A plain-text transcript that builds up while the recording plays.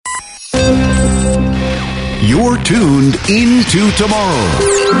You're tuned into tomorrow.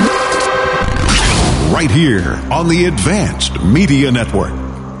 Right here on the Advanced Media Network.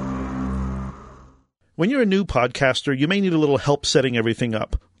 When you're a new podcaster, you may need a little help setting everything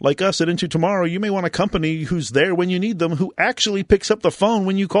up. Like us at Into Tomorrow, you may want a company who's there when you need them, who actually picks up the phone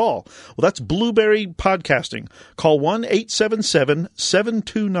when you call. Well, that's Blueberry Podcasting. Call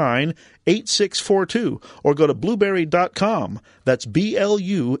 1-877-729-8642 or go to blueberry.com. That's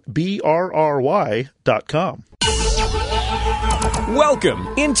BLUBRRY.com. Welcome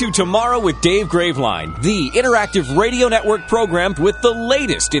into Tomorrow with Dave Graveline, the interactive radio network program with the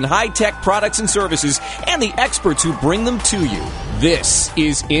latest in high-tech products and services and the experts who bring them to you. This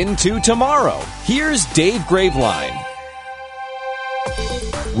is Into Tomorrow. Here's Dave Graveline.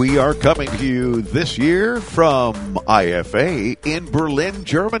 We are coming to you this year from IFA in Berlin,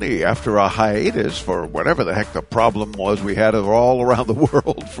 Germany, after a hiatus for whatever the heck the problem was. We had it all around the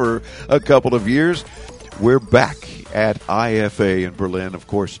world for a couple of years. We're back at IFA in Berlin. Of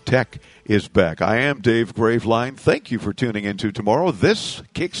course, tech is back. I am Dave Graveline. Thank you for tuning into tomorrow. This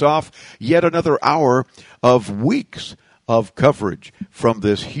kicks off yet another hour of weeks of coverage from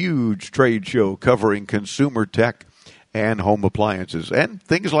this huge trade show covering consumer tech and home appliances and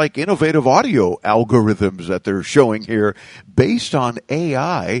things like innovative audio algorithms that they're showing here based on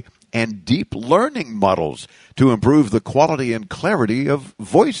AI and deep learning models to improve the quality and clarity of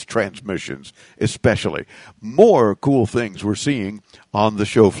voice transmissions, especially. More cool things we're seeing on the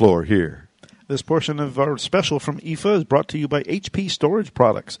show floor here. This portion of our special from IFA is brought to you by HP Storage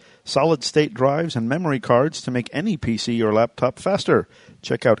Products. Solid-state drives and memory cards to make any PC or laptop faster.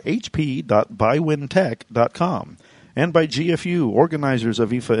 Check out hp.bywintech.com. And by GFU, organizers of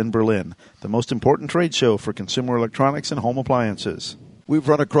IFA in Berlin, the most important trade show for consumer electronics and home appliances. We've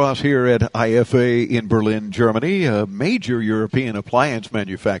run across here at IFA in Berlin, Germany, a major European appliance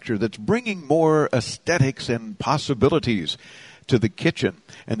manufacturer that's bringing more aesthetics and possibilities to the kitchen.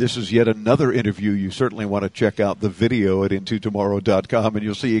 And this is yet another interview. You certainly want to check out the video at intotomorrow.com, and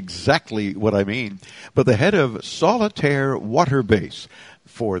you'll see exactly what I mean. But the head of Solitaire Waterbase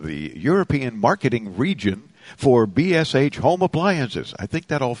for the European marketing region for BSH Home Appliances. I think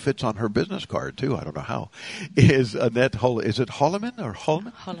that all fits on her business card, too. I don't know how. Is Annette is it Holleman or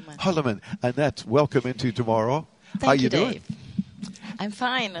Holleman? Holleman. Holleman. Annette, welcome into tomorrow. How you Dave. doing? I'm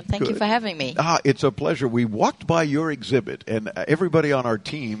fine, and thank Good. you for having me. It's a pleasure. We walked by your exhibit, and everybody on our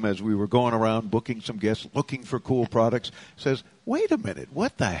team, as we were going around booking some guests, looking for cool products, says, wait a minute,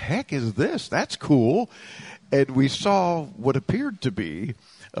 what the heck is this? That's cool. And we saw what appeared to be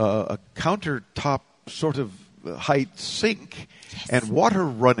a countertop sort of height sink, yes, and water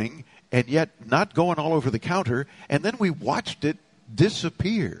running, and yet not going all over the counter. And then we watched it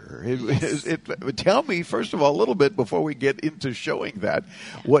disappear. Yes. Tell me, first of all, a little bit before we get into showing that,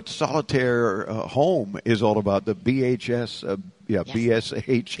 what Solitaire Home is all about. The BSH,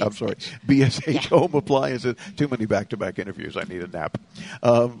 BSH Home Appliances. Too many back-to-back interviews. I need a nap.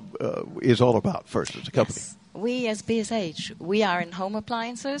 Is all about first as a company. Yes. We as BSH, we are in home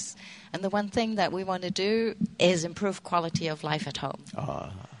appliances, and the one thing that we want to do is improve quality of life at home.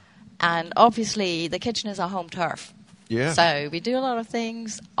 And obviously, the kitchen is our home turf. Yeah. So we do a lot of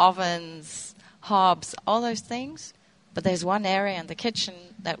things, ovens, hobs, all those things. But there's one area in the kitchen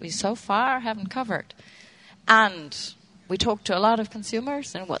that we so far haven't covered. And we talked to a lot of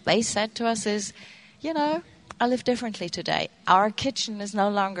consumers, and what they said to us is, you know, I live differently today. Our kitchen is no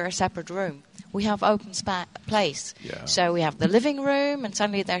longer a separate room. We have open place. Yeah. So we have the living room, and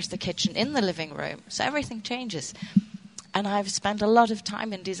suddenly there's the kitchen in the living room. So everything changes. And I've spent a lot of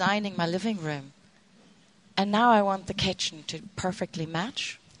time in designing my living room. And now I want the kitchen to perfectly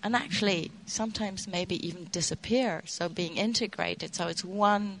match, and actually sometimes maybe even disappear. So being integrated, so it's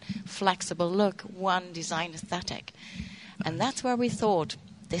one flexible look, one design aesthetic. And that's where we thought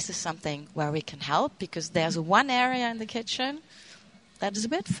this is something where we can help, because there's one area in the kitchen that is a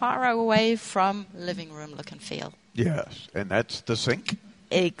bit far away from living room look and feel. Yes, and that's the sink?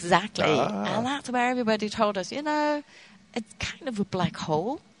 Exactly. And that's where everybody told us, you know, it's kind of a black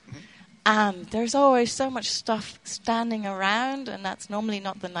hole. And there's always so much stuff standing around, and that's normally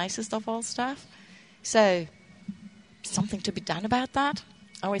not the nicest of all stuff. So, something to be done about that.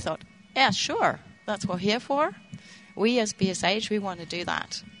 And we thought, yeah, sure, that's what we're here for. We as BSH, we want to do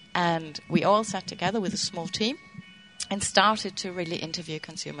that. And we all sat together with a small team and started to really interview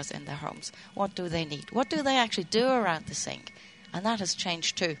consumers in their homes. What do they need? What do they actually do around the sink? And that has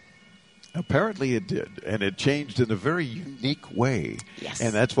changed too. Apparently it did, and it changed in a very unique way. Yes.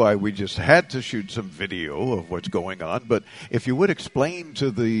 And that's why we just had to shoot some video of what's going on. But if you would explain to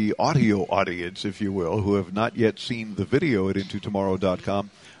the audio audience, if you will, who have not yet seen the video at intotomorrow.com,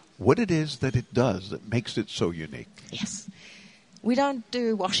 what it is that it does that makes it so unique. Yes. We don't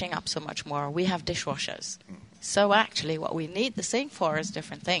do washing up so much more. We have dishwashers. So actually what we need the sink for is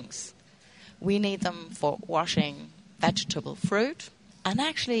different things. We need them for washing vegetable, fruit, and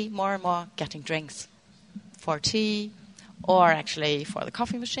actually more and more getting drinks for tea, or actually for the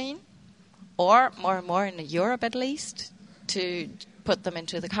coffee machine, or more and more in Europe at least, to put them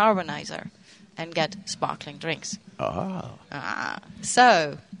into the carbonizer and get sparkling drinks.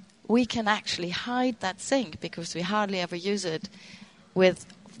 So we can actually hide that sink because we hardly ever use it with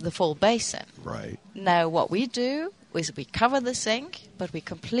the full basin. Right. Now what we do is we cover the sink, but we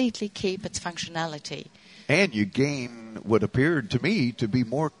completely keep its functionality. And you gain what appeared to me to be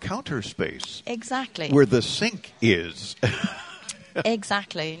more counter space. Exactly. Where the sink is.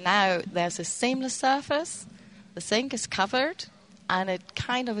 Exactly. Now there's a seamless surface. The sink is covered, and it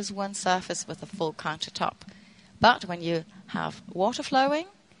kind of is one surface with a full countertop. But when you have water flowing,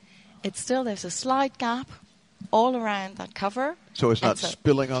 there's a slight gap all around that cover. So it's not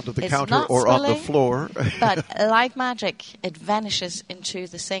spilling onto the counter not or on the spilling, floor. But like magic, it vanishes into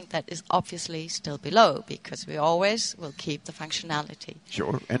the sink that is obviously still below, because we always will keep the functionality.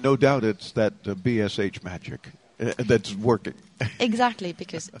 Sure. And no doubt it's that BSH magic that's working. Exactly,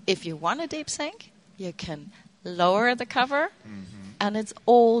 because if you want a deep sink, you can lower the cover, and it's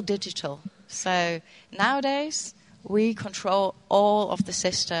all digital. So nowadays, we control all of the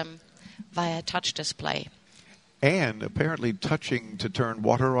system via touch display. And apparently touching to turn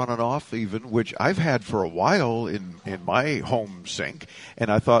water on and off even, which I've had for a while in my home sink,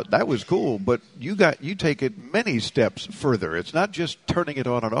 and I thought that was cool, but you take it many steps further. It's not just turning it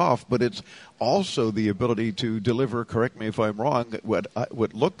on and off, but it's also the ability to deliver, correct me if I'm wrong,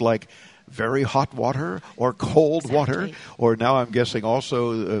 what looked like very hot water or cold water, or now I'm guessing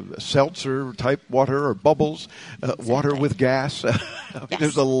also seltzer-type water or bubbles, water with gas.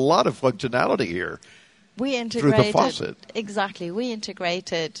 There's a lot of functionality here. We integrated, through the faucet. Exactly. We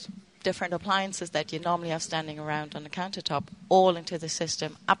integrated different appliances that you normally have standing around on the countertop all into the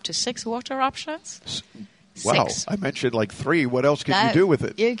system, up to 6 water options. Wow. 6. I mentioned like 3. What else can you do with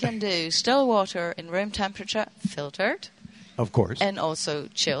it? You can do still water in room temperature, filtered. Of course. And also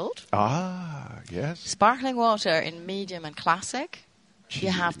chilled. Yes. Sparkling water in medium and classic.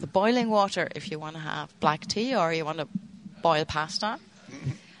 You have the boiling water if you want to have black tea or you want to boil pasta.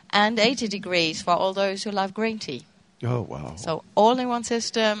 And 80 degrees for all those who love green tea. Oh, wow. So all in one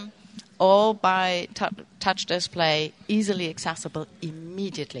system, all by touch display, easily accessible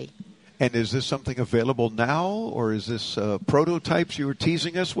immediately. And is this something available now, or is this prototypes you were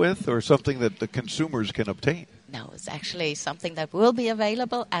teasing us with, or something that the consumers can obtain? No, it's actually something that will be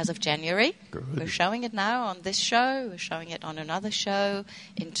available as of January. Good. We're showing it now on this show. We're showing it on another show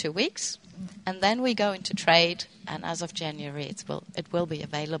in 2 weeks. And then we go into trade, and as of January, it will be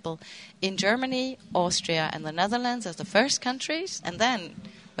available in Germany, Austria, and the Netherlands as the first countries. And then,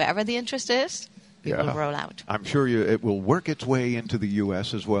 wherever the interest is, we will roll out. I'm sure it will work its way into the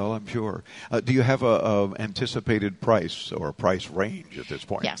U.S. as well, I'm sure. Do you have a anticipated price or a price range at this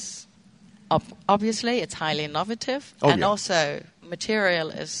point? Yes. Obviously, it's highly innovative. Also,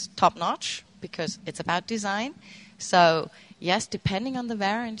 material is top-notch because it's about design. So, yes, depending on the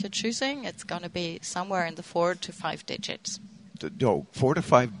variant you're choosing, it's going to be somewhere in the 4 to 5 digits. 4 to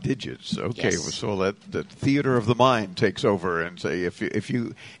 5 digits. Okay, Yes. So that the theater of the mind takes over and say if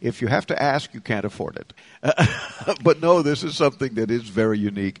you have to ask, you can't afford it. But no, this is something that is very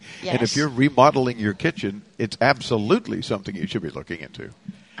unique. Yes. And if you're remodeling your kitchen, it's absolutely something you should be looking into.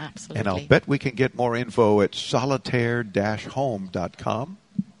 Absolutely. And I'll bet we can get more info at solitaire-home.com.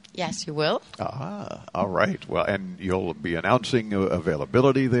 Yes, you will. All right. Well, and you'll be announcing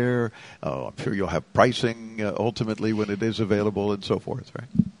availability there. I'm sure you'll have pricing ultimately when it is available and so forth, right?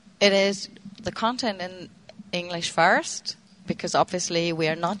 It is the content in English first, because obviously we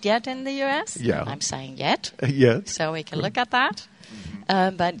are not yet in the U.S. Yeah. I'm saying yet. Yes. So we can look at that.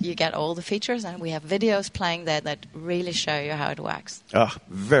 But you get all the features, and we have videos playing there that really show you how it works.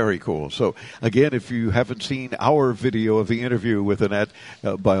 Very cool. So, again, if you haven't seen our video of the interview with Annette,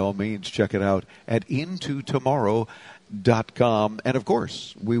 by all means, check it out at intotomorrow.com. And, of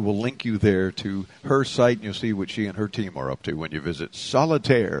course, we will link you there to her site, and you'll see what she and her team are up to when you visit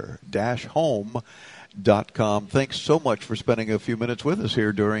solitaire-home.com. Thanks so much for spending a few minutes with us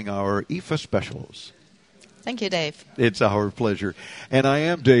here during our IFA specials. Thank you, Dave. It's our pleasure. And I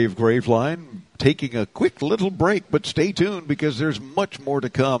am Dave Graveline, taking a quick little break, but stay tuned because there's much more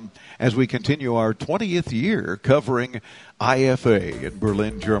to come as we continue our 20th year covering IFA in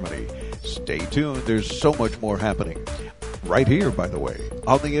Berlin, Germany. Stay tuned. There's so much more happening right here, by the way,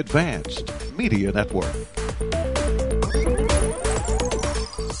 on the Advanced Media Network.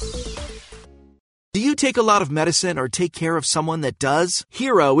 Do you take a lot of medicine or take care of someone that does?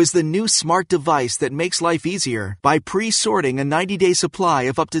 Hero is the new smart device that makes life easier by pre-sorting a 90-day supply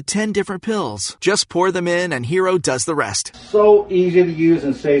of up to 10 different pills. Just pour them in and Hero does the rest. So easy to use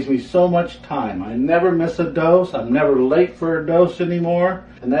and saves me so much time. I never miss a dose. I'm never late for a dose anymore.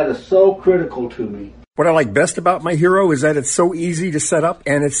 And that is so critical to me. What I like best about my Hero is that it's so easy to set up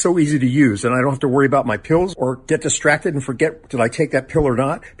and it's so easy to use, and I don't have to worry about my pills or get distracted and forget, did I take that pill or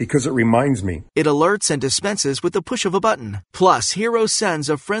not, because it reminds me. It alerts and dispenses with the push of a button. Plus, Hero sends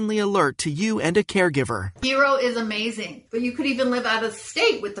a friendly alert to you and a caregiver. Hero is amazing, but you could even live out of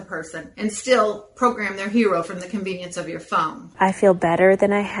state with the person and still program their Hero from the convenience of your phone. I feel better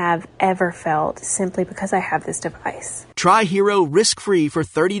than I have ever felt simply because I have this device. Try Hero risk-free for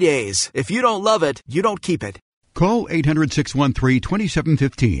 30 days. If you don't love it, you don't keep it. Call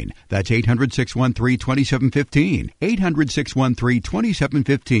 800-613-2715. That's 800-613-2715.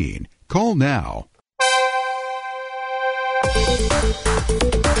 800-613-2715. Call now.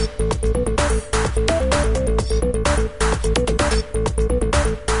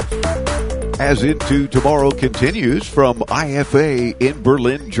 As Into Tomorrow continues from IFA in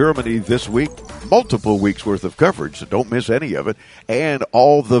Berlin, Germany this week. Multiple weeks worth of coverage, so don't miss any of it. And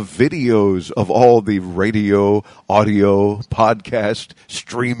all the videos of all the radio, audio, podcast,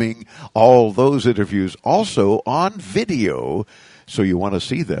 streaming, all those interviews also on video. So you want to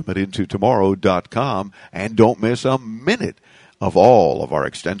see them at intotomorrow.com, and don't miss a minute of all of our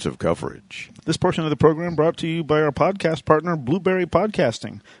extensive coverage. This portion of the program brought to you by our podcast partner, Blueberry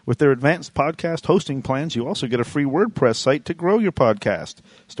Podcasting. With their advanced podcast hosting plans, you also get a free WordPress site to grow your podcast.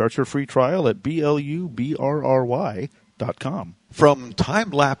 Start your free trial at BLUBRRY.com. From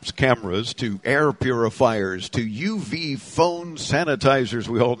time-lapse cameras to air purifiers to UV phone sanitizers,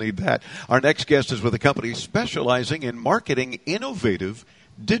 we all need that. Our next guest is with a company specializing in marketing innovative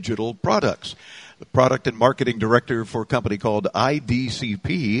digital products. The product and marketing director for a company called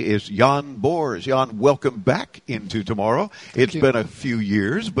IDCP is Jan Boers. Jan, welcome back into Tomorrow. It's been a few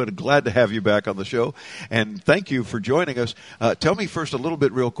years, but glad to have you back on the show. And thank you for joining us. Tell me first a little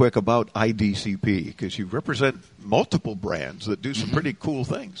bit real quick about IDCP, because you represent multiple brands that do some pretty cool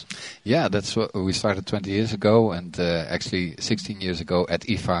things. Yeah, that's what we started 20 years ago, and actually 16 years ago at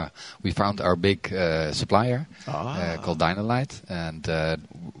IFA, we found our big supplier called Dynalite, and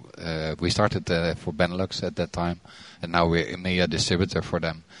we started for Benelux at that time, and now we're EMEA distributor for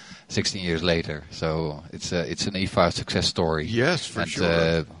them 16 years later. So it's an IFA success story. Yes, for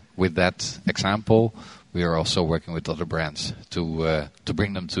sure. With that example, we are also working with other brands to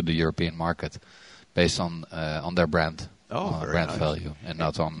bring them to the European market based on their brand. Brand value and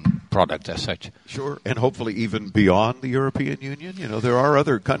not on product as such. Sure, and hopefully even beyond the European Union. You know, there are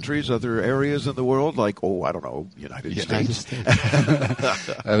other countries, other areas in the world, like, United States.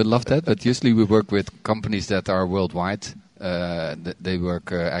 I would love that, but usually we work with companies that are worldwide. They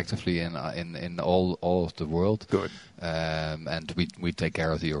work actively in all of the world. Good. And we take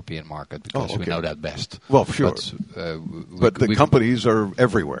care of the European market because we know that best. Well, sure. But the companies are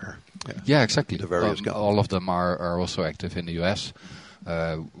everywhere. Yeah, exactly. The various all of them are also active in the US.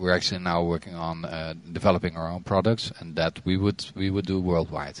 We're actually now working on developing our own products, and that we would do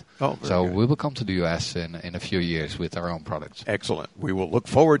worldwide. So we will come to the US in a few years with our own products. Excellent. We will look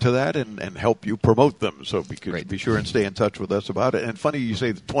forward to that and help you promote them. So be sure and stay in touch with us about it. And funny you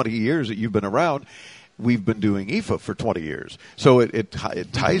say the 20 years that you've been around. We've been doing IFA for 20 years. So it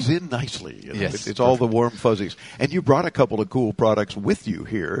ties in nicely. You know? Yes, it's all the warm fuzzies. And you brought a couple of cool products with you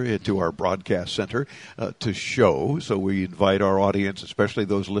here to our broadcast center to show. So we invite our audience, especially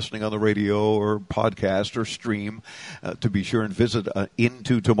those listening on the radio or podcast or stream, to be sure and visit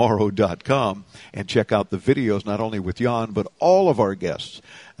intotomorrow.com and check out the videos, not only with Jan, but all of our guests,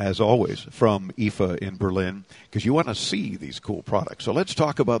 as always, from IFA in Berlin, because you want to see these cool products. So let's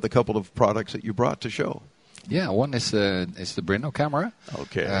talk about the couple of products that you brought to show. Yeah, one is the Brino camera.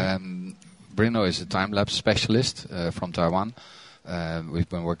 Okay. Brino is a time-lapse specialist from Taiwan. We've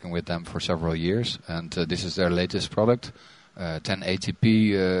been working with them for several years, and this is their latest product,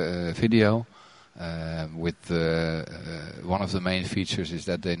 1080p video. With one of the main features is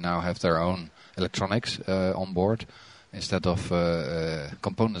that they now have their own electronics on board, instead of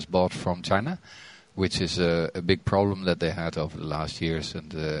components bought from China, which is a big problem that they had over the last years,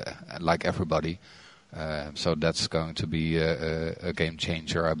 and like everybody. So that's going to be a game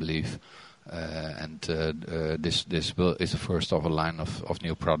changer, I believe. This is the first of a line of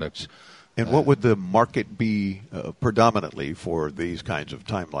new products. And what would the market be predominantly for these kinds of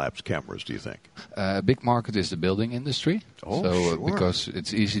time-lapse cameras, do you think? A big market is the building industry. Oh, sure. Because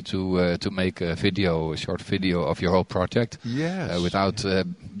it's easy to make a short video of your whole project. Yes. Without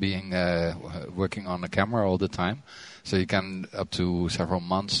being working on a camera all the time. So you can, up to several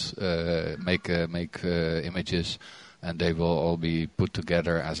months, make images, and they will all be put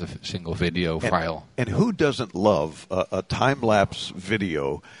together as a single video file. And who doesn't love a time-lapse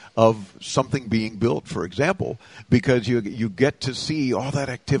video of something being built, for example, because you get to see all that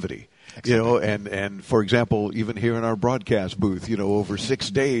activity. Exactly. You know, and for example, even here in our broadcast booth, you know, over 6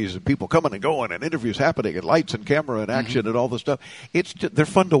 days, people coming and going, and interviews happening, and lights and camera and action and all this stuff. They're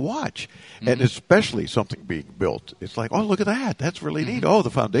fun to watch, and especially something being built. It's like, oh, look at that! That's really neat. Oh, the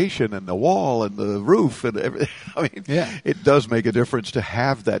foundation and the wall and the roof and everything. I mean, it does make a difference to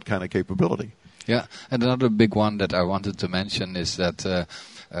have that kind of capability. Yeah, and another big one that I wanted to mention is that.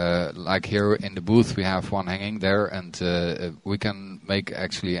 Like here in the booth, we have one hanging there, and we can make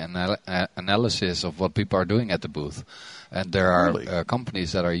actually an analysis of what people are doing at the booth. And there are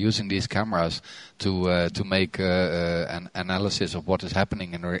companies that are using these cameras to make an analysis of what is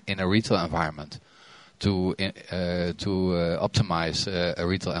happening in a retail environment. To optimize a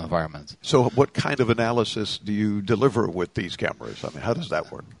retail environment. So what kind of analysis do you deliver with these cameras? I mean, how does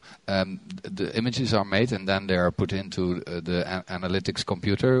that work? The images are made and then they are put into the analytics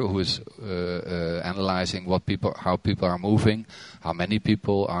computer, who is analyzing how people are moving, how many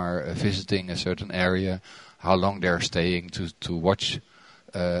people are visiting a certain area, how long they are staying to watch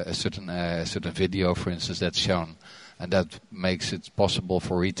a certain video, for instance, that's shown. And that makes it possible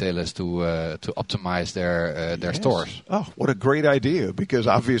for retailers to optimize their stores. Oh, what a great idea! Because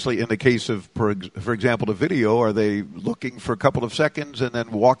obviously, in the case of, for example, the video, are they looking for a couple of seconds and then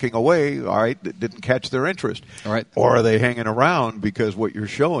walking away? All right, it didn't catch their interest. All right. Or are they hanging around because what you're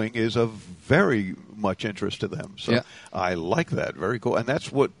showing is of very much interest to them? So I like that. Very cool. And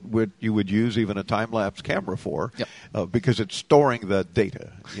that's what you would use even a time-lapse camera for, because it's storing the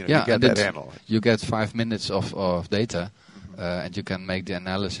data. You know, you get that analyzed. You get 5 minutes of data, and you can make the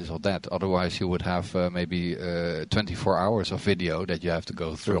analysis of that. Otherwise, you would have maybe 24 hours of video that you have to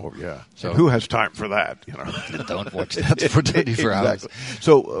go through. Oh, yeah. So and who has time for that? You know, don't watch that for 24 hours.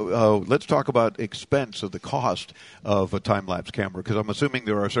 So let's talk about expense of the cost of a time-lapse camera, because I'm assuming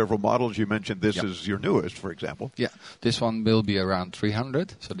there are several models. You mentioned this is your newest, for example. Yeah, this one will be around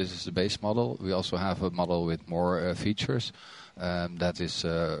 300. So this is the base model. We also have a model with more features. That is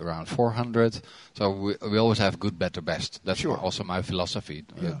around 400. So we always have good, better, best. That's also my philosophy.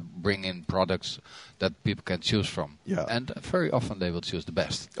 Bring in products that people can choose from. Yeah. And very often they will choose the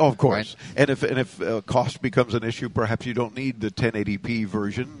best. Oh, of course. Right? And if cost becomes an issue, perhaps you don't need the 1080p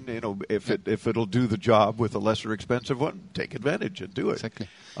version. You know, if it'll do the job with a lesser expensive one, take advantage and do it. Exactly.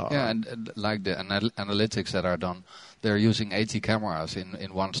 And like the analytics that are done, they're using 80 cameras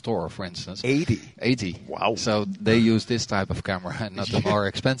in one store, for instance. 80? Wow. So they use this type of camera and not the more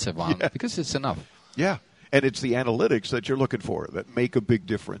expensive one because it's enough. Yeah. And it's the analytics that you're looking for that make a big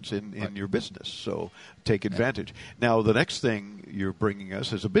difference in your business. So take advantage. Now, the next thing you're bringing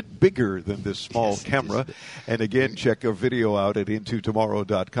us is a bit bigger than this small camera. And again, check our video out at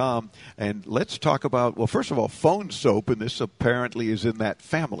intotomorrow.com. And let's talk about, well, first of all, phone soap. And this apparently is in that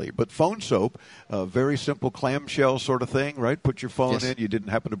family. But phone soap, a very simple clamshell sort of thing, right? Put your phone in. You didn't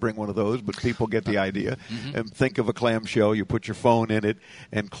happen to bring one of those, but people get the idea. And think of a clamshell. You put your phone in it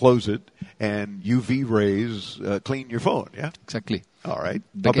and close it. And UV rays clean your phone, Exactly. All right.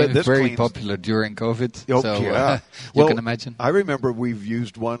 Became very popular during COVID. You can imagine. I remember we've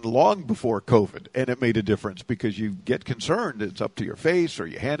used one long before COVID, and it made a difference because you get concerned. It's up to your face, or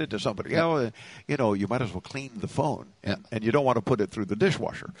you hand it to somebody else. You know, you might as well clean the phone, and you don't want to put it through the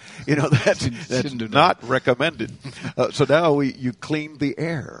dishwasher. You know, that's not recommended. So now you clean the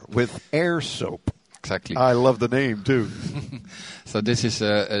air with air soap. Exactly. I love the name, too. So this is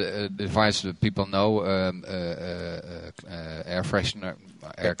a device that people know, air freshener,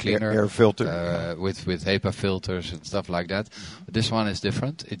 air cleaner. Air filter. With HEPA filters and stuff like that. But this one is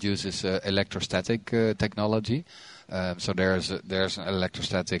different. It uses electrostatic technology. So there's an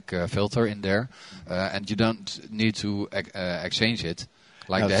electrostatic filter in there. And you don't need to exchange it.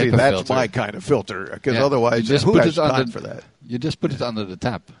 Like now, the see, HEPA that's filter. my kind of filter, because otherwise, who has time for that? You just put it under the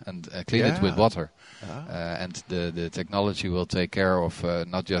tap and clean it with water. And the technology will take care of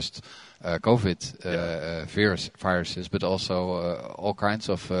not just COVID viruses, but also all kinds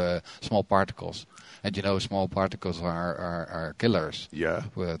of small particles. And small particles are killers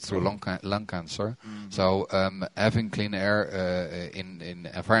through lung cancer. So having clean air in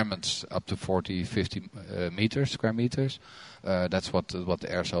environments up to 40, 50 square meters, that's what the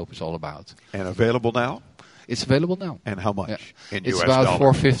air soap is all about. And available now? It's available now. And how much in it's US about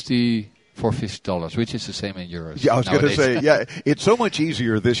dollars? $450, which is the same in euros. Yeah, I was going to say, it's so much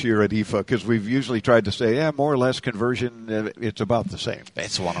easier this year at IFA because we've usually tried to say, more or less conversion, it's about the same.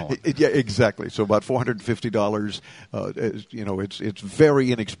 It's one-on-one. Yeah, exactly. So about $450, it's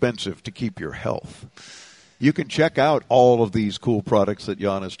very inexpensive to keep your health. You can check out all of these cool products that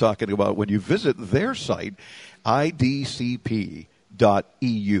Jan is talking about when you visit their site, idcp.eu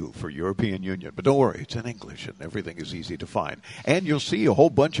for European Union. But don't worry, it's in English and everything is easy to find. And you'll see a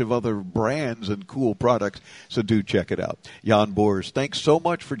whole bunch of other brands and cool products, so do check it out. Jan Boers, thanks so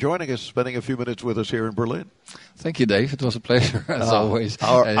much for joining us, spending a few minutes with us here in Berlin. Thank you, Dave. It was a pleasure, as always.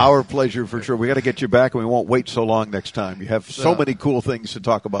 Our pleasure, for sure. We got to get you back, and we won't wait so long next time. You have so many cool things to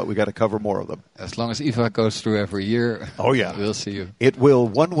talk about. We got to cover more of them. As long as IFA goes through every year, we'll see you. It will,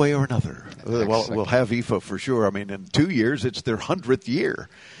 one way or another. Exactly. Well, we'll have IFA for sure. I mean, in 2 years, it's their 100th year.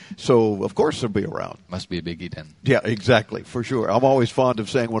 So, of course, they'll be around. Must be a biggie then. Yeah, exactly, for sure. I'm always fond of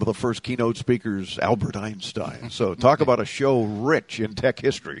saying one of the first keynote speakers, Albert Einstein. So talk about a show rich in tech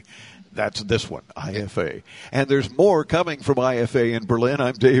history. That's this one, IFA. And there's more coming from IFA in Berlin.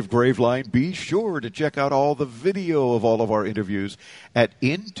 I'm Dave Graveline. Be sure to check out all the video of all of our interviews at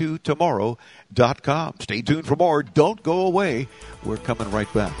intotomorrow.com. Stay tuned for more. Don't go away. We're coming right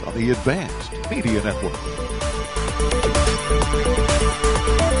back on the Advanced Media Network.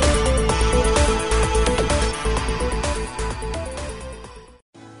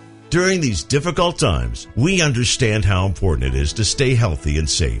 During these difficult times, we understand how important it is to stay healthy and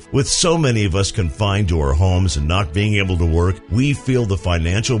safe. With so many of us confined to our homes and not being able to work, we feel the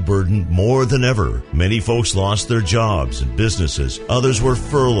financial burden more than ever. Many folks lost their jobs and businesses. Others were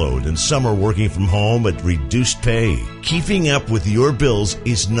furloughed, and some are working from home at reduced pay. Keeping up with your bills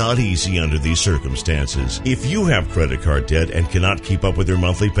is not easy under these circumstances. If you have credit card debt and cannot keep up with your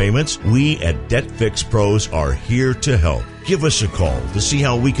monthly payments, we at Debt Fix Pros are here to help. Give us a call to see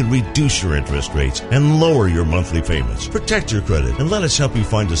how we can reduce your interest rates and lower your monthly payments. Protect your credit and let us help you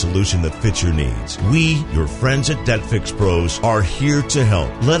find a solution that fits your needs. We, your friends at Debt Fix Pros, are here to help.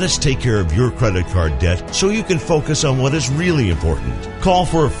 Let us take care of your credit card debt so you can focus on what is really important. Call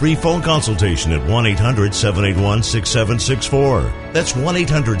for a free phone consultation at 1-800-781-6764. That's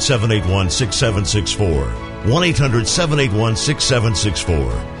 1-800-781-6764.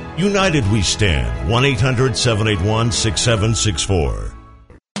 1-800-781-6764. United we stand. 1-800-781-6764.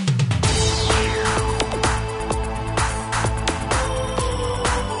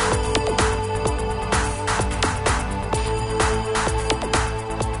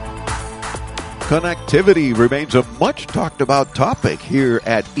 Connectivity remains a much talked about topic here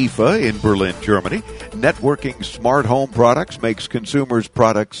at IFA in Berlin, Germany. Networking smart home products makes consumers'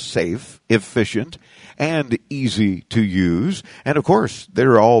 products safe, efficient, and easy to use. And of course,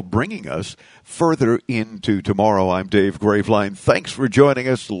 they're all bringing us further into tomorrow. I'm Dave Graveline. Thanks for joining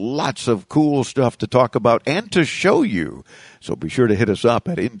us. Lots of cool stuff to talk about and to show you. So be sure to hit us up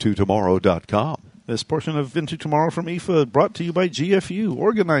at intotomorrow.com. This portion of Into Tomorrow from IFA brought to you by GFU,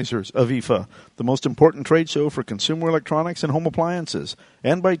 organizers of IFA, the most important trade show for consumer electronics and home appliances,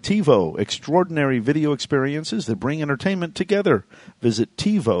 and by TiVo, extraordinary video experiences that bring entertainment together. Visit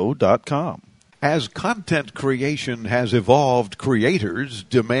TiVo.com. As content creation has evolved, creators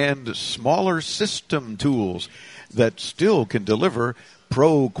demand smaller system tools that still can deliver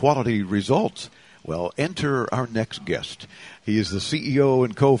pro-quality results. Well, enter our next guest. He is the CEO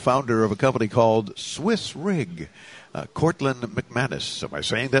and co-founder of a company called Swiss Rig. Cortland McManus. Am I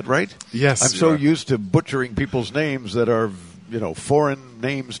saying that right? Yes. I'm so used to butchering people's names that are, foreign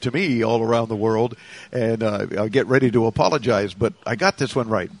names to me all around the world, and I'll get ready to apologize, but I got this one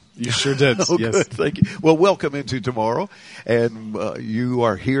right. You sure did. Oh, yes. Good. Thank you. Well, welcome into tomorrow. And you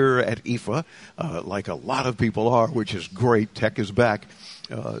are here at IFA, like a lot of people are, which is great. Tech is back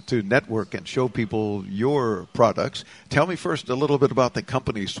to network and show people your products. Tell me first a little bit about the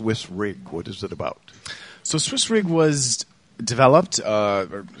company Swiss Rig. What is it about? So Swiss Rig was developed,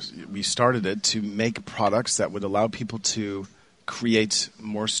 we started it to make products that would allow people to create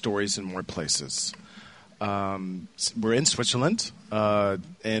more stories in more places. We're in Switzerland,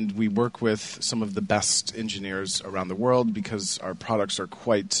 and we work with some of the best engineers around the world because our products are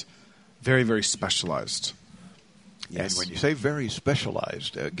quite very, very specialized. And when you say very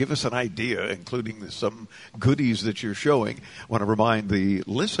specialized, give us an idea, including some goodies that you're showing. I want to remind the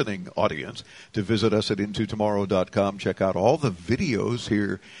listening audience to visit us at intotomorrow.com. Check out all the videos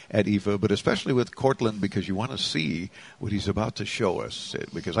here at IFA, but especially with Cortland, because you want to see what he's about to show us.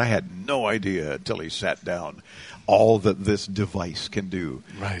 Because I had no idea until he sat down all that this device can do.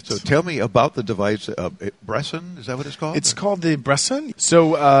 Right. So tell me about the device. Bresson, is that what it's called? It's called the Bresson.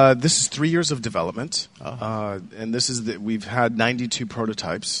 So this is 3 years of development, and this is we've had 92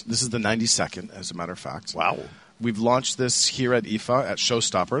 prototypes. This is the 92nd, as a matter of fact. Wow. We've launched this here at IFA at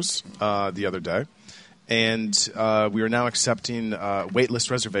Showstoppers the other day, and we are now accepting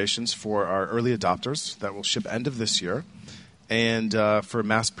waitlist reservations for our early adopters that will ship end of this year, and for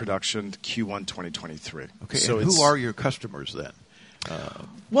mass production Q1 2023. Okay, so and who are your customers then?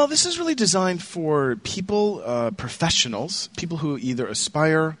 Well, this is really designed for people, professionals, people who either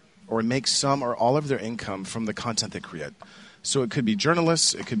aspire or make some or all of their income from the content they create. So it could be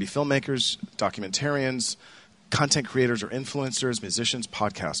journalists, it could be filmmakers, documentarians, content creators or influencers, musicians,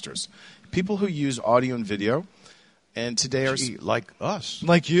 podcasters, people who use audio and video. And today are like us,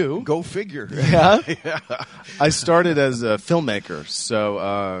 like you. Go figure. Yeah. I started as a filmmaker,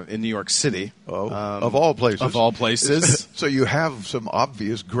 so in New York City, of all places. Of all places. So you have some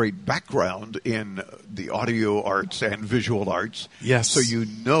obvious great background in the audio arts and visual arts. Yes. So you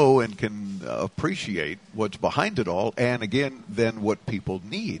know and can appreciate what's behind it all, and again, then what people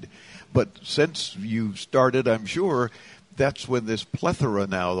need. But since you started, I'm sure, that's when this plethora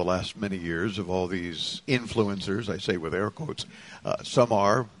now, the last many years, of all these influencers, I say with air quotes, some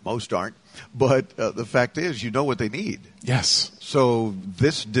are, most aren't, but the fact is, you know what they need. Yes. So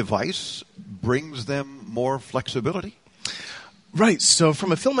this device brings them more flexibility? Right. So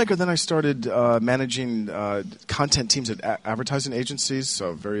from a filmmaker, then I started managing content teams at advertising agencies,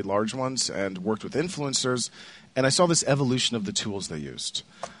 so very large ones, and worked with influencers, and I saw this evolution of the tools they used.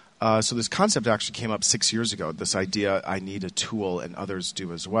 So this concept actually came up 6 years ago, this idea I need a tool, and others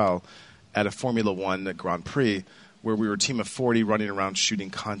do as well, at a Formula One Grand Prix, where we were a team of 40 running around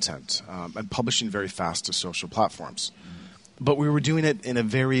shooting content and publishing very fast to social platforms. But we were doing it in a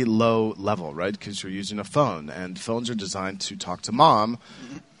very low level, right, because you're using a phone, and phones are designed to talk to mom.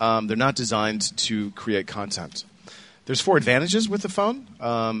 They're not designed to create content. There's 4 advantages with the phone.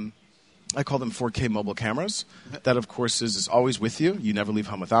 I call them 4K mobile cameras. That, of course, is always with you. You never leave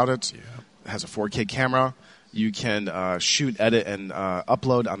home without it. Yeah. It has a 4K camera. You can shoot, edit, and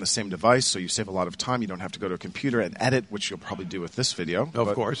upload on the same device, so you save a lot of time. You don't have to go to a computer and edit, which you'll probably do with this video.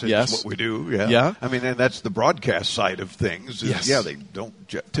 Of course, it's yes. what we do. Yeah. Yeah. I mean, and that's the broadcast side of things. Yes. Yeah, they don't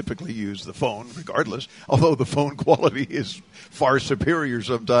typically use the phone regardless, although the phone quality is far superior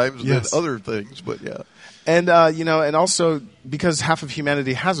sometimes than other things, but yeah. And, and also, because half of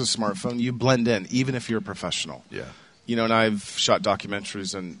humanity has a smartphone, you blend in, even if you're a professional. Yeah. And I've shot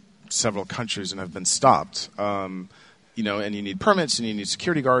documentaries in several countries and have been stopped. And you need permits, and you need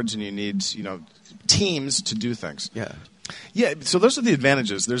security guards, and you need, teams to do things. Yeah. Yeah, so those are the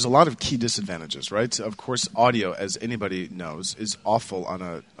advantages. There's a lot of key disadvantages, right? Of course, audio, as anybody knows, is awful on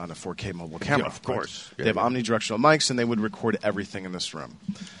a 4K mobile camera. Yeah, of course. Right? They have omnidirectional mics, and they would record everything in this room.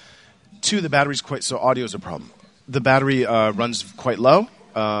 2, the battery's so audio is a problem. The battery runs quite low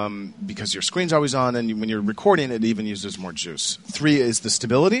because your screen's always on, and when you're recording, it even uses more juice. 3 is the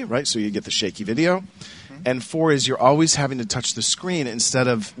stability, right? So you get the shaky video. Mm-hmm. And 4 is you're always having to touch the screen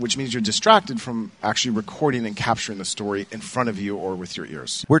which means you're distracted from actually recording and capturing the story in front of you or with your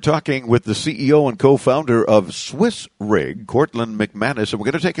ears. We're talking with the CEO and co-founder of Swiss Rig, Cortland McManus, and we're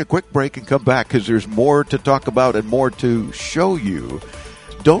going to take a quick break and come back because there's more to talk about and more to show you.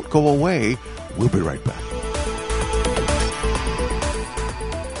 Don't go away. We'll be right back.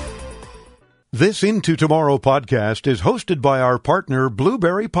 This Into Tomorrow podcast is hosted by our partner,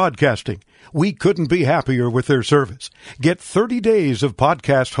 Blueberry Podcasting. We couldn't be happier with their service. Get 30 days of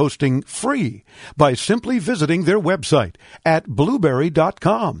podcast hosting free by simply visiting their website at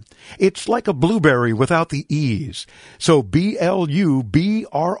blueberry.com. It's like a blueberry without the E's. So BLUBRRY.com.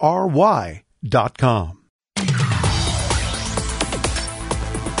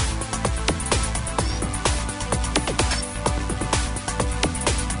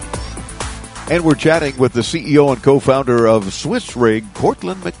 And we're chatting with the CEO and co-founder of Swiss Rig,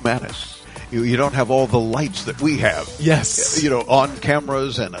 Cortland McManus. You don't have all the lights that we have. Yes. On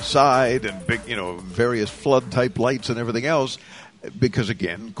cameras and aside and big, various flood-type lights and everything else because,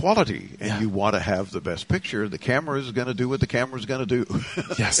 again, quality. And you want to have the best picture. The camera is going to do what the camera is going to do.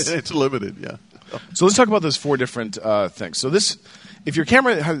 Yes. It's limited, yeah. So let's talk about those 4 different things. So if your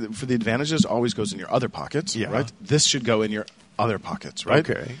camera, for the advantages, always goes in your other pockets, right? This should go in your other pockets, right?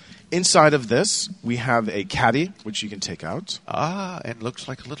 Okay. Inside of this, we have a caddy, which you can take out. And looks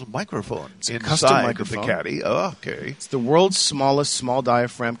like a little microphone. It's a inside custom microphone. of the caddy. Oh, okay. It's the world's smallest small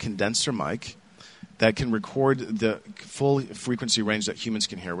diaphragm condenser mic that can record the full frequency range that humans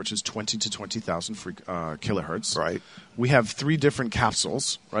can hear, which is 20 to 20,000 kilohertz. Right. We have 3 different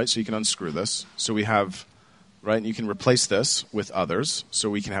capsules, right? So you can unscrew this. So we have, right, and you can replace this with others. So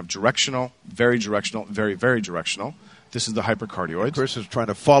we can have directional, very, very directional. This is the hypercardioid. Chris is trying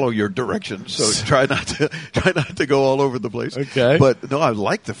to follow your directions, so try not to go all over the place. Okay. But no, I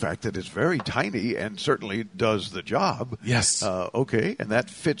like the fact that it's very tiny and certainly does the job. Yes. Okay, and that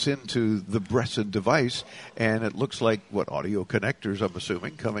fits into the Bresson device, and it looks like audio connectors, I'm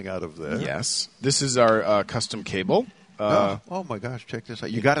assuming, coming out of there. Yes. This is our custom cable. Oh my gosh, check this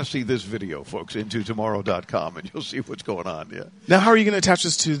out. You got to see this video, folks, intotomorrow.com, and you'll see what's going on. Yeah. Now, how are you going to attach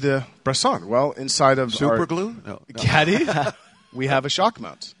this to the Bresson? Well, inside of Super our glue? No. caddy, we have a shock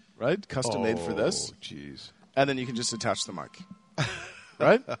mount, right? Custom made for this. Oh, jeez. And then you can just attach the mic,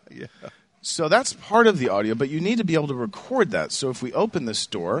 right? Yeah. So that's part of the audio, but you need to be able to record that. So if we open this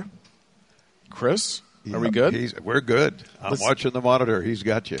door, Chris, are we good? We're good. I'm watching the monitor. He's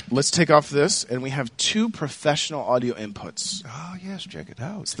got you. Let's take off this, and we have 2 professional audio inputs. Oh, yes, check it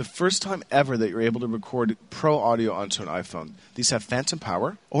out. It's the first time ever that you're able to record pro audio onto an iPhone. These have phantom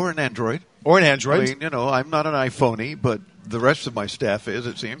power. Or an Android. I mean, I'm not an iPhoney, but the rest of my staff is,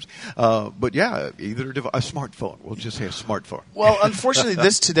 it seems. But yeah, either a smartphone. We'll just say a smartphone. Well, unfortunately,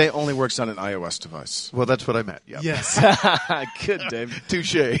 this today only works on an iOS device. Well, that's what I meant. Yeah. Yes. Good, Dave.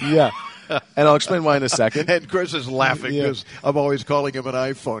 Touche. Yeah. And I'll explain why in a second. And Chris is laughing because I'm always calling him an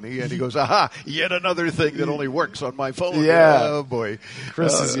iPhoney, and he goes, aha, yet another thing that only works on my phone. Yeah. Oh, boy.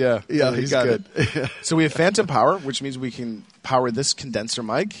 Chris is, Yeah, he's got good. it. So we have phantom power, which means we can power this condenser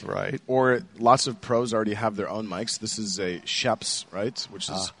mic. Right. Or lots of pros already have their own mics. This is a Sheps, right, which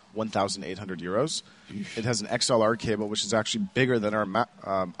is 1,800 euros. It has an XLR cable, which is actually bigger than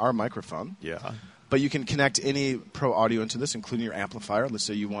our microphone. Yeah. But you can connect any pro audio into this, including your amplifier. Let's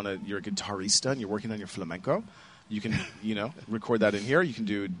say you're a guitarista and you're working on your flamenco. You can, record that in here. You can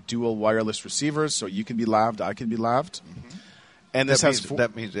do dual wireless receivers, so you can be laved, I can be laved. Mm-hmm. And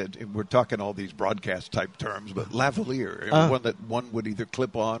that means that we're talking all these broadcast type terms, but lavalier, one that one would either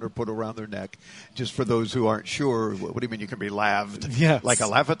clip on or put around their neck. Just for those who aren't sure, what do you mean you can be laved? Yes. Like a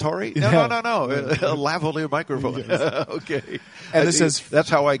lavatory? No. A lavalier microphone. Yes. Okay. And that's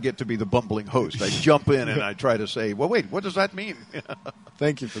how I get to be the bumbling host. I jump in and I try to say, well, wait, what does that mean?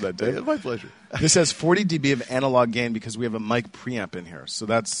 Thank you for that, Dave. It's my pleasure. This has 40 dB of analog gain because we have a mic preamp in here. So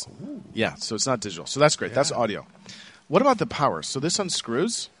that's, so it's not digital. So that's great. Yeah. That's audio. What about the power? So this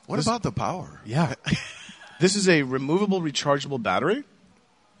unscrews. What about the power? Yeah. This is a removable rechargeable battery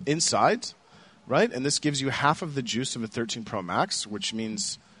inside, right? And this gives you half of the juice of a 13 Pro Max, which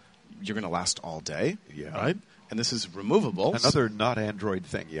means you're going to last all day. Yeah. Right? And this is removable. Another not Android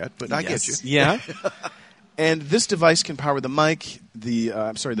thing yet, but I get you. Yeah. And this device can power the mic. The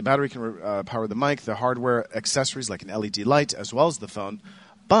battery can power the mic, the hardware, accessories like an LED light, as well as the phone.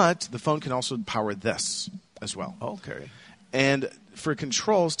 But the phone can also power this as well. Okay. And for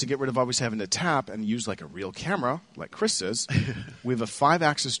controls, to get rid of always having to tap and use like a real camera, like Chris is, we have a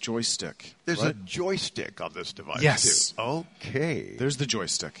 5-axis joystick. There's a joystick on this device, yes. too. Okay. There's the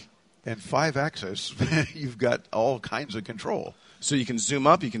joystick. And 5-axis, you've got all kinds of control. So you can zoom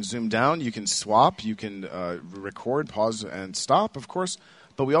up, you can zoom down, you can swap, you can record, pause, and stop, of course.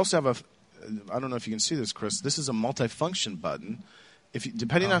 But we also have I don't know if you can see this, Chris, this is a multifunction button.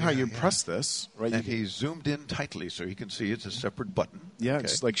 Depending on how you press this, right? And he's zoomed in tightly so you can see it's a separate button. Yeah, okay.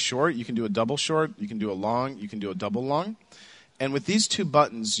 It's like short. You can do a double short. You can do a long. You can do a double long. And with these 2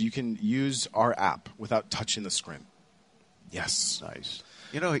 buttons, you can use our app without touching the screen. Yes. Nice.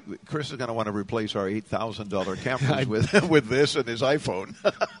 Chris is going to want to replace our $8,000 cameras with this and his iPhone.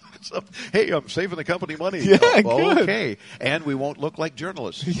 So, hey, I'm saving the company money. Yeah, good. Okay. And we won't look like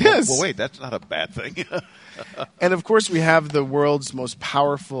journalists. Yes. Well, wait, that's not a bad thing. And, of course, we have the world's most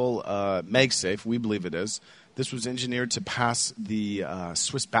powerful MagSafe. We believe it is. This was engineered to pass the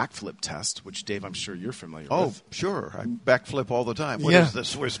Swiss backflip test, which, Dave, I'm sure you're familiar with. Oh, sure. I backflip all the time. What is the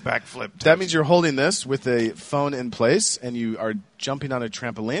Swiss backflip test? That means you're holding this with a phone in place, and you are jumping on a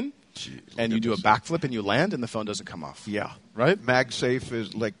trampoline, and you do a backflip, and you land, and the phone doesn't come off. Yeah. Right? MagSafe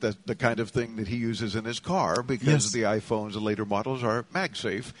is like the kind of thing that he uses in his car because the iPhones and later models are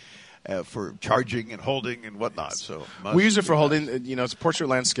MagSafe. For charging and holding and whatnot. So we use it for holding. It's a portrait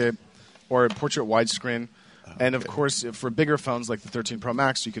landscape or a portrait widescreen. And, of course, for bigger phones like the 13 Pro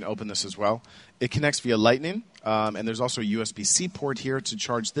Max, you can open this as well. It connects via Lightning, and there's also a USB-C port here to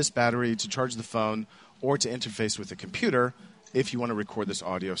charge this battery, to charge the phone, or to interface with the computer. if you want to record this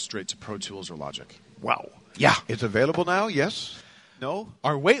audio straight to Pro Tools or Logic. Wow. Yeah. It's available now, yes? No?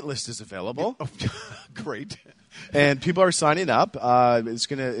 Our wait list is available. Great. And people are signing up. We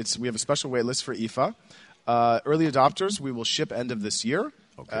have a special wait list for IFA. Early adopters, we will ship end of this year.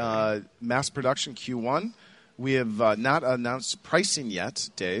 Okay. Mass production Q1. We have not announced pricing yet,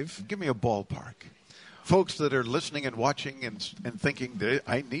 Dave. Give me a ballpark. Folks that are listening and watching and thinking,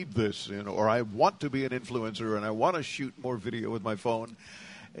 I need this, or I want to be an influencer and I want to shoot more video with my phone,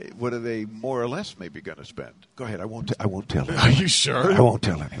 what are they more or less maybe going to spend? Go ahead. I won't tell anyone. Are you sure? I won't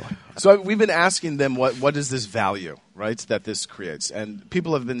tell anyone. So we've been asking them what is this value, right, that this creates. And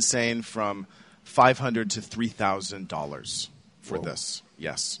people have been saying from $500 to $3,000 for this.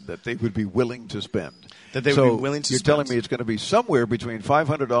 Yes. That they would be willing to spend. That they would be willing to you're spend. Telling me it's going to be somewhere between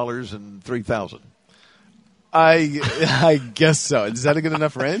 $500 and $3,000. I guess so. Is that a good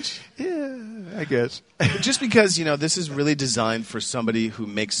enough range? Yeah, I guess. Just because, this is really designed for somebody who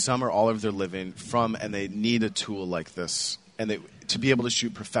makes some or all of their living from, and they need a tool like this, and to be able to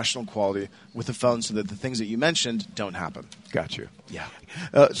shoot professional quality with a phone so that the things that you mentioned don't happen. Got you. Yeah.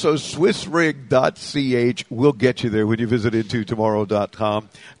 So SwissRig.ch will get you there when you visit IntoTomorrow.com.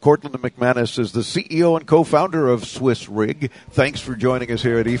 Cortland McManus is the CEO and co-founder of Swiss Rig. Thanks for joining us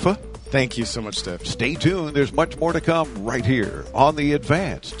here at IFA. Thank you so much, Dave. Stay tuned. There's much more to come right here on the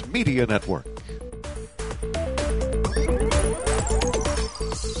Advanced Media Network.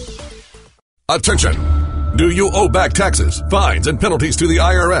 Attention! Do you owe back taxes, fines, and penalties to the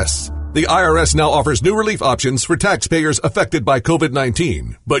IRS? The IRS now offers new relief options for taxpayers affected by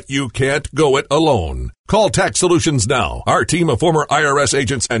COVID-19, but you can't go it alone. Call Tax Solutions now. Our team of former IRS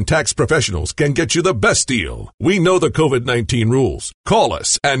agents and tax professionals can get you the best deal. We know the COVID-19 rules. Call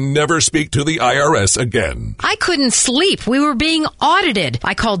us and never speak to the IRS again. I couldn't sleep. We were being audited.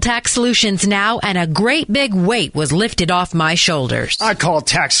 I called Tax Solutions now, and a great big weight was lifted off my shoulders. I called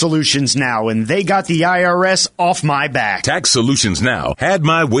Tax Solutions now, and they got the IRS off my back. Tax Solutions now had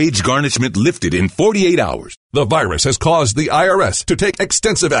my wage garnishment lifted in 48 hours. The virus has caused the IRS to take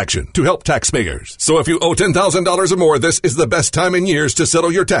extensive action to help taxpayers. So if you owe $10,000 or more, this is the best time in years to settle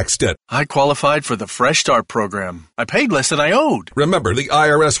your tax debt. I qualified for the Fresh Start program. I paid less than I owed. Remember, the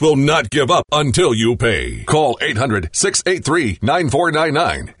IRS will not give up until you pay. Call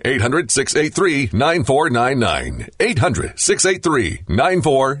 800-683-9499. 800-683-9499.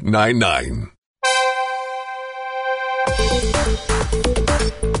 800-683-9499.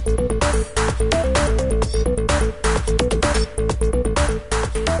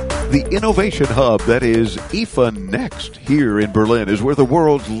 The innovation hub that is IFA Next here in Berlin is where the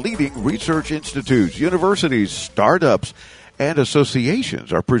world's leading research institutes, universities, startups, and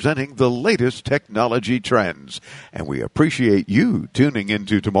associations are presenting the latest technology trends. And we appreciate you tuning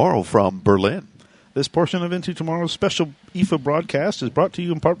into Tomorrow from Berlin. This portion of Into Tomorrow's special IFA broadcast is brought to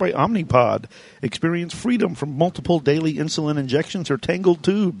you in part by Omnipod. Experience freedom from multiple daily insulin injections or tangled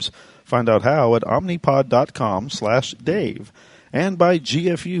tubes. Find out how at omnipod.com/Dave. And by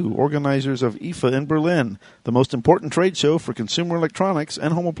GFU, organizers of IFA in Berlin, the most important trade show for consumer electronics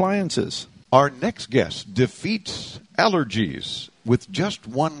and home appliances. Our next guest defeats allergies with just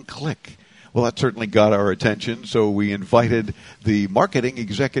one click. Well, that certainly got our attention, so we invited the marketing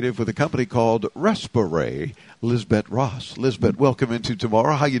executive with a company called Respiray, Lisbeth Ross. Lisbeth, welcome into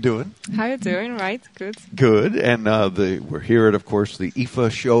Tomorrow. How you doing? How you doing? Right, good. Good, and we're here at, of course, the IFA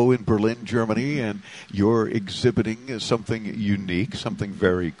show in Berlin, Germany, and you're exhibiting something unique, something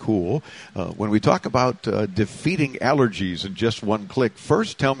very cool. When we talk about defeating allergies in just one click,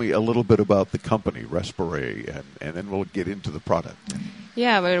 first tell me a little bit about the company, Respiray, and then we'll get into the product.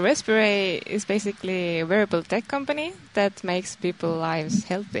 Yeah, well, Respiray is basically a wearable tech company that makes people's lives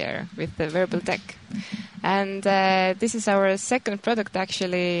healthier with the wearable tech. And this is our second product,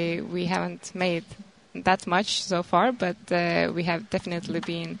 actually. We haven't made that much so far, but we have definitely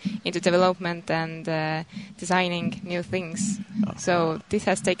been into development and designing new things. So this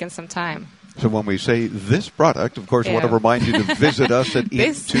has taken some time. So when we say this product, of course, I want to remind you to visit us at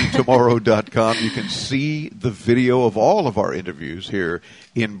IntoTomorrow.com. You can see the video of all of our interviews here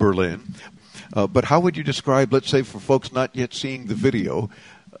in Berlin. But how would you describe, let's say, for folks not yet seeing the video,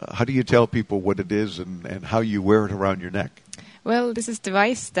 how do you tell people what it is and how you wear it around your neck? Well, this is a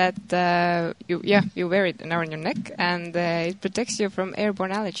device that you wear it around your neck, and it protects you from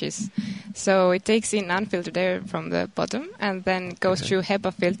airborne allergies. So it takes in unfiltered air from the bottom and then goes through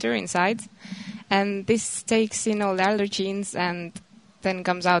HEPA filter inside. And this takes in all the allergens and then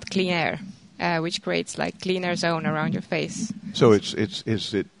comes out clean air, which creates like cleaner zone around your face. So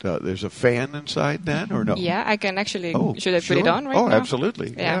is it there's a fan inside then or no? Yeah, I can actually. Should I put it on right now? Oh,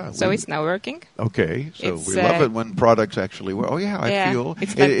 absolutely. Yeah. So it's now working. Okay. So we love it when products actually work. Oh yeah, I feel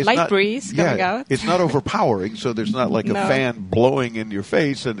it's like light breeze coming out. It's not overpowering, so there's not like a fan blowing in your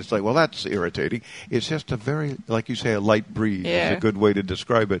face, and it's like, well, that's irritating. It's just a very, like you say, a light breeze is a good way to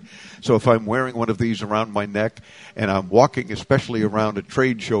describe it. So if I'm wearing one of these around my neck and I'm walking, especially around a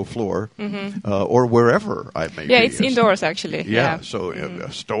trade show floor or wherever I may be. Yeah, it's indoors actually. Yeah, so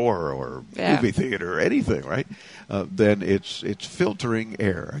a store or movie theater or anything, right? Then it's filtering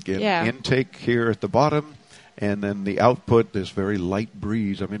air. Again, intake here at the bottom, and then the output, this very light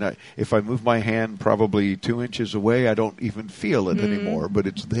breeze. I mean, if I move my hand probably 2 inches away, I don't even feel it anymore, but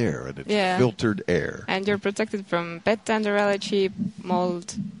it's there, and it's filtered air. And you're protected from pet dander allergy,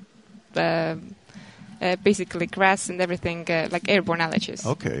 mold, basically grass and everything, like airborne allergies.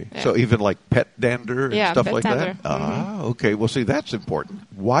 Okay. So even like pet dander and stuff like dander. that? Okay. Well, see, that's important.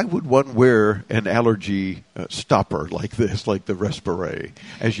 Why would one wear an allergy stopper like this, like the Respiray?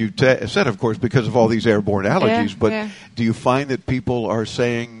 As you said, of course, because of all these airborne allergies, but do you find that people are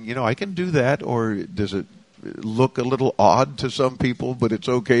saying, I can do that, or does it look a little odd to some people, but it's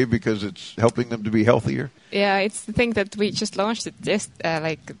okay because it's helping them to be healthier? Yeah, it's the thing that we just launched it just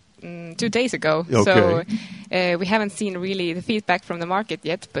 2 days ago. Okay. So we haven't seen really the feedback from the market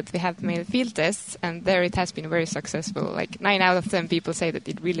yet, but we have made field tests, and there it has been very successful. Like 9 out of 10 people say that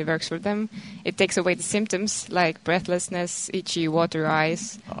it really works for them. It takes away the symptoms like breathlessness, itchy, watery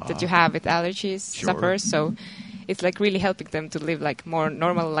eyes that you have with allergies, sufferers. So it's like really helping them to live like more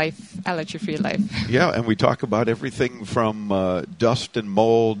normal life, allergy-free life. Yeah, and we talk about everything from dust and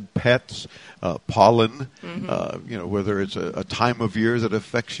mold, pets, pollen, whether it's a time of year that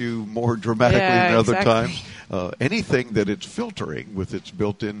affects you more dramatically than other times. Anything that it's filtering with its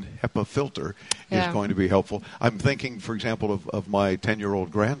built-in HEPA filter is going to be helpful. I'm thinking, for example, of my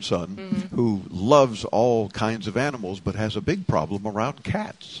 10-year-old grandson who loves all kinds of animals but has a big problem around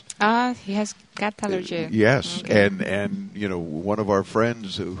cats. He has cat allergy. Yes, okay. and one of our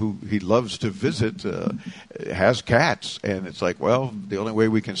friends who he loves to visit has cats, and it's like, well, the only way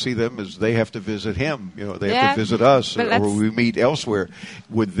we can see them is they have to visit him. They have to visit us, or we meet elsewhere.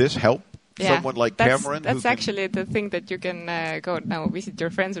 Would this help someone like Cameron? That's actually the thing that you can go now visit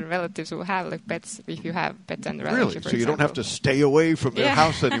your friends and relatives who have like pets if you have pet dander allergy. Really? So you don't have to stay away from their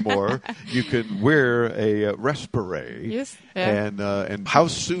house anymore. You can wear a Respiray. Yes. And how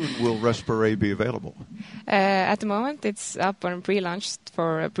soon will Respiray be available? At the moment, it's up on pre-launch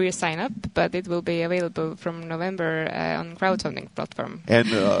for a pre-sign-up, but it will be available from November on crowdfunding platform.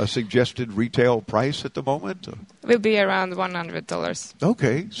 And a suggested retail price at the moment? Will be around $100.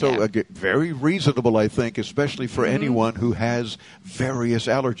 Okay, so very reasonable, I think, especially for anyone who has various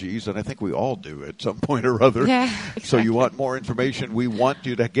allergies, and I think we all do at some point or other. Yeah, exactly. So you want more information, we want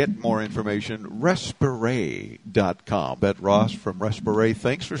you to get more information, Respiray.com. Bet Ross from Respiray,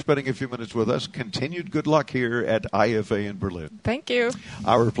 thanks for spending a few minutes with us. Continued good luck here at IFA in Berlin. Thank you.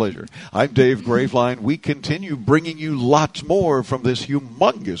 Our pleasure. I'm Dave Graveline. We continue bringing you lots more from this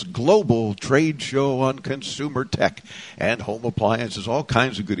humongous global trade show on consumer tech and home appliances. All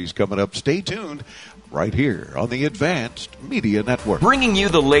kinds of goodies coming up. Stay tuned right here on the Advanced Media Network. Bringing you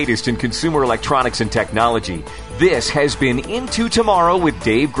the latest in consumer electronics and technology. This has been Into Tomorrow with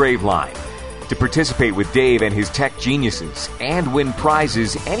Dave Graveline. To participate with Dave and his tech geniuses and win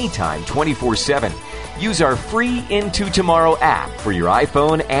prizes anytime 24/7, use our free Into Tomorrow app for your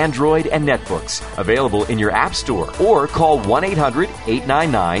iPhone, Android, and netbooks. Available in your app store or call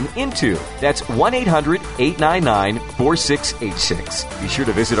 1-800-899-INTO. That's 1-800-899-4686. Be sure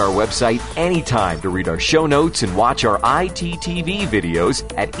to visit our website anytime to read our show notes and watch our ITTV videos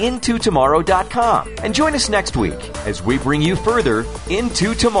at intotomorrow.com. And join us next week as we bring you further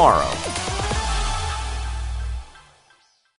Into Tomorrow.